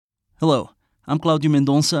Hello, I'm Cláudio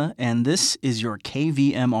Mendonça, and this is your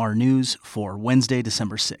KVMR News for Wednesday,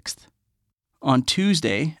 December 6th. On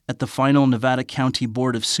Tuesday, at the final Nevada County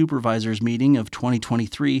Board of Supervisors meeting of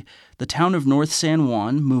 2023, the town of North San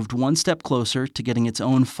Juan moved one step closer to getting its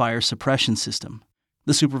own fire suppression system.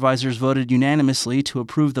 The supervisors voted unanimously to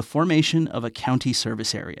approve the formation of a county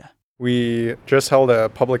service area. We just held a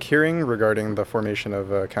public hearing regarding the formation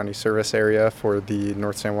of a county service area for the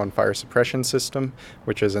North San Juan Fire Suppression System,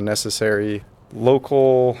 which is a necessary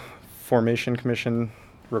local formation commission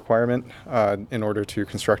requirement in order to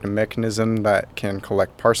construct a mechanism that can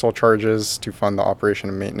collect parcel charges to fund the operation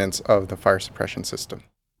and maintenance of the fire suppression system.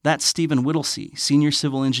 That's Steven Whittlesey, senior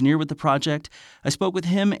civil engineer with the project. I spoke with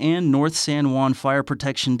him and North San Juan Fire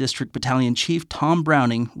Protection District Battalion Chief Tom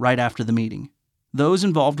Browning right after the meeting. Those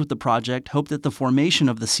involved with the project hope that the formation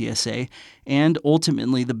of the CSA and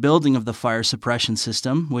ultimately the building of the fire suppression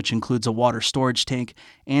system, which includes a water storage tank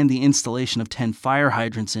and the installation of 10 fire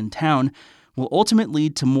hydrants in town, will ultimately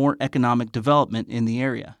lead to more economic development in the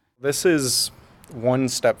area. This is one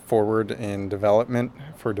step forward in development.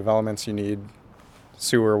 For developments, you need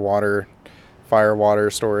sewer, water, fire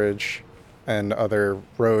water storage, and other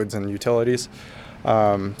roads and utilities.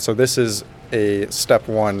 So this is a step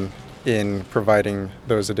one in providing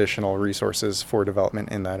those additional resources for development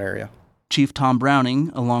in that area. Chief Tom Browning,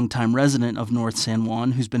 a longtime resident of North San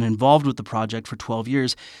Juan who's been involved with the project for 12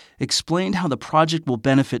 years, explained how the project will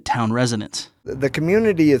benefit town residents. The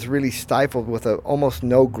community is really stifled with almost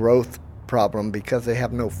no growth problem because they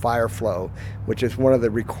have no fire flow, which is one of the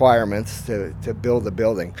requirements to build a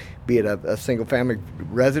building, be it a single-family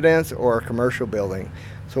residence or a commercial building.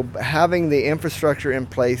 So having the infrastructure in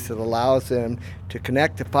place that allows them to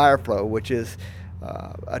connect to fire flow, which is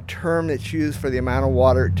a term that's used for the amount of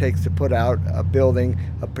water it takes to put out a building,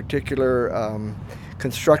 a particular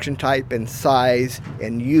construction type and size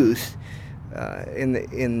and use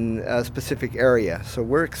in a specific area. So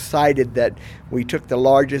we're excited that we took the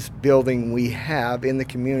largest building we have in the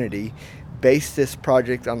community, based this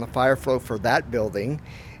project on the fire flow for that building,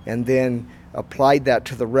 and then applied that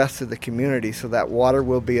to the rest of the community so that water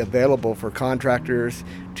will be available for contractors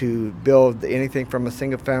to build anything from a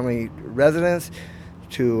single-family residence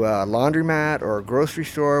to a laundromat or a grocery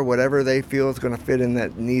store, whatever they feel is going to fit in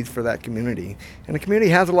that needs for that community. And the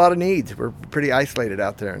community has a lot of needs. We're pretty isolated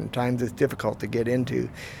out there, and at times it's difficult to get into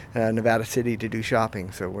Nevada City to do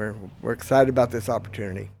shopping. So we're excited about this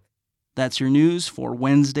opportunity. That's your news for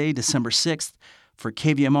Wednesday, December 6th. For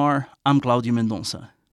KVMR, I'm Cláudio Mendonça.